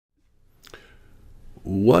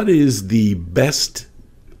What is the best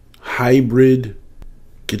hybrid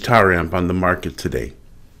guitar amp on the market today?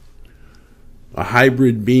 A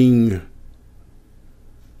hybrid being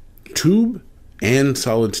tube and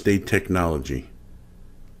solid state technology.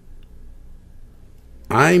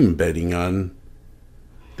 I'm betting on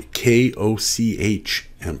the Koch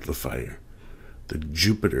amplifier, the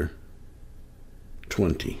Jupiter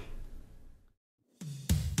 20.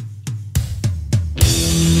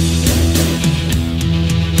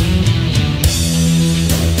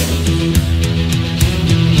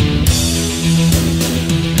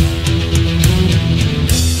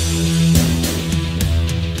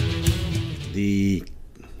 The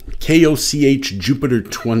Koch Jupiter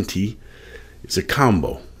 20 is a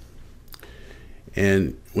combo.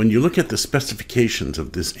 And when you look at the specifications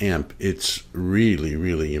of this amp, it's really,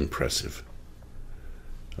 really impressive.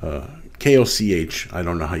 Koch, I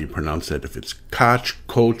don't know how you pronounce that. If it's Koch,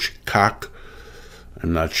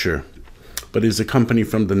 I'm not sure. But it's a company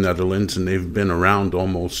from the Netherlands, and they've been around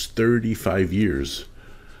almost 35 years.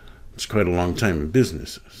 It's quite a long time in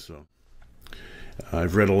business. So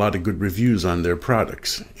I've read a lot of good reviews on their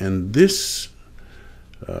products. And this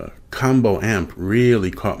combo amp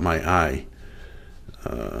really caught my eye.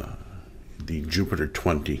 The Jupiter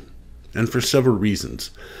 20, and for several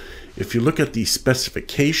reasons. If you look at the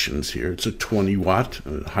specifications here, it's a 20-watt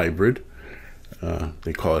hybrid.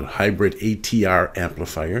 They call it hybrid ATR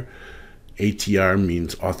amplifier. ATR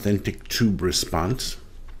means authentic tube response.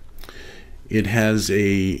 It has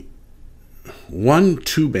one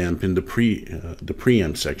tube amp in the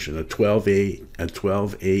preamp section, a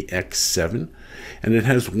 12AX7, and it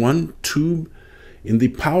has one tube in the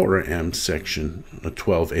power amp section, a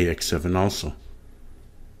 12AX7 also.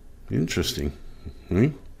 Interesting.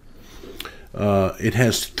 It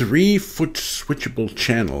has 3 foot switchable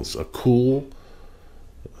channels, a cool,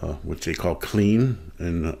 which they call clean,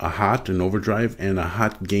 and a hot, an overdrive, and a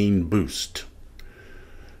hot gain boost.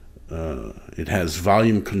 It has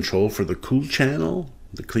volume control for the cool channel,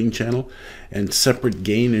 the clean channel, and separate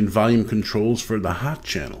gain and volume controls for the hot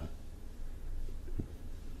channel.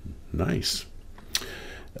 Nice.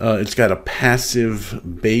 It's got a passive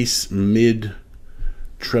bass, mid,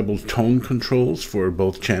 treble tone controls for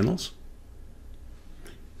both channels.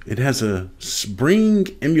 It has a spring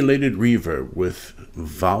emulated reverb with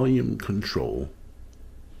volume control.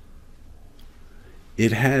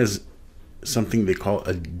 It has something they call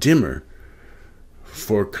a dimmer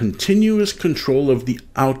for continuous control of the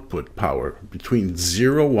output power between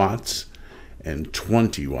 0 watts and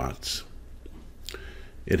 20 watts.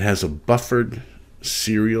 It has a buffered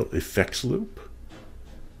serial effects loop.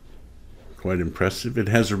 Quite impressive. It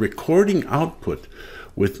has a recording output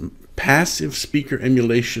with passive speaker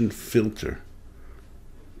emulation filter.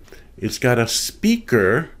 It's got a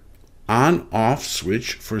speaker on-off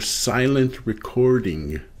switch for silent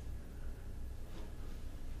recording.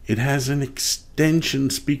 It has an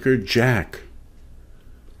extension speaker jack.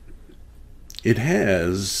 It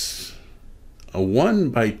has a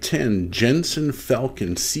 1x10 Jensen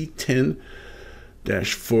Falcon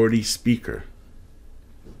C10-40 speaker.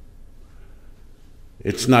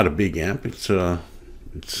 It's not a big amp. It's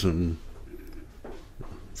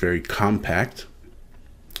very compact,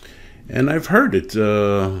 and I've heard it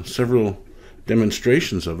several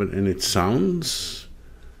demonstrations of it, and it sounds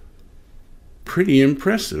pretty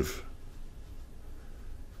impressive.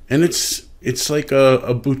 And it's like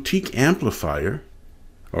a boutique amplifier,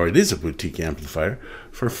 or it is a boutique amplifier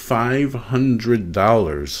for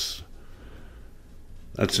 $500.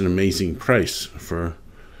 That's an amazing price for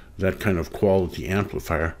that kind of quality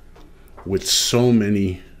amplifier with so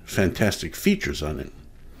many fantastic features on it.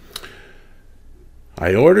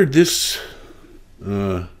 I ordered this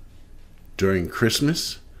during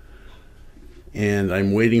Christmas, and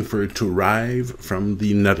I'm waiting for it to arrive from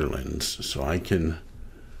the Netherlands so I can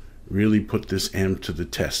really put this amp to the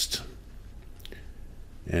test.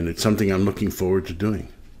 And it's something I'm looking forward to doing.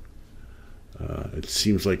 It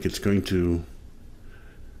seems like it's going to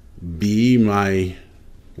be my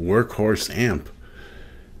workhorse amp.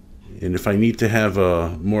 And if I need to have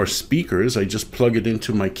more speakers, I just plug it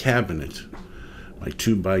into my cabinet, my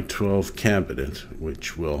 2x12 cabinet,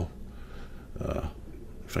 which will,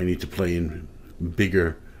 if I need to play in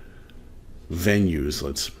bigger venues,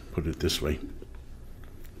 let's put it this way.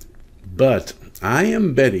 But I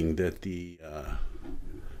am betting that the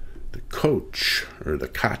Koch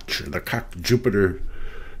Jupiter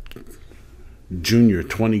Junior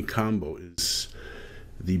 20 combo is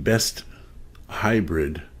the best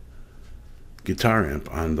hybrid guitar amp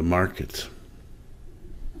on the market.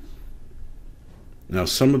 Now,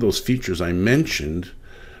 some of those features I mentioned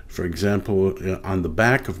For example, on the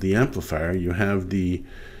back of the amplifier, you have the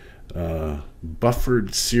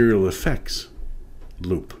buffered serial effects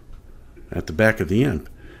loop at the back of the amp.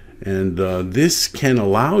 And this can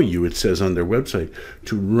allow you, it says on their website,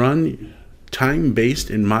 to run time-based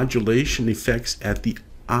and modulation effects at the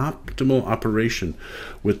optimal operation,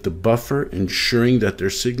 with the buffer ensuring that their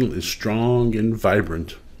signal is strong and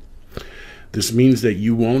vibrant. This means that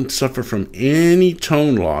you won't suffer from any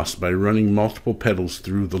tone loss by running multiple pedals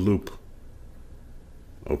through the loop.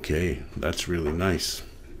 Okay, that's really nice.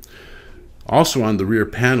 Also on the rear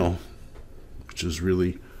panel, which is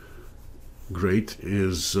really great,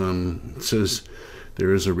 is it says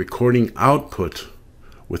there is a recording output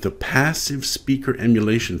with a passive speaker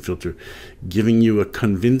emulation filter, giving you a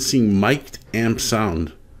convincing mic'd amp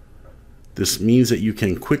sound. This means that you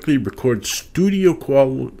can quickly record studio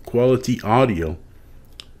quality audio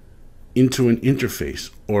into an interface,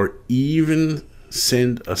 or even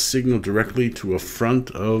send a signal directly to a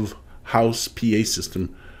front of house PA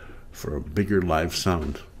system for a bigger live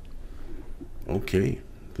sound. Okay,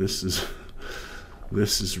 this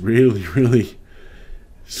is really, really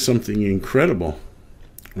something incredible,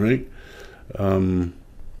 right? What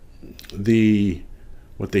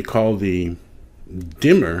they call the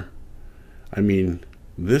dimmer, I mean,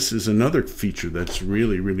 this is another feature that's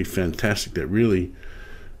really, really fantastic, that really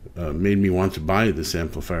made me want to buy this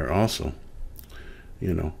amplifier also.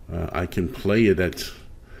 You know, I can play it at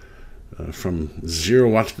from 0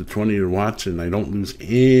 watts to 20 watts, and I don't lose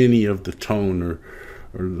any of the tone or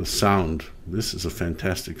the sound. This is a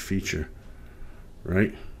fantastic feature,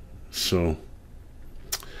 right? So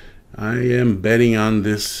I am betting on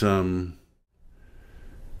this Koch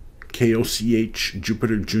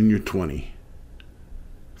Jupiter Junior 20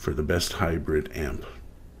 for the best hybrid amp,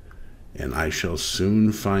 and I shall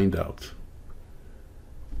soon find out,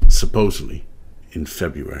 supposedly in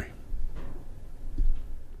February.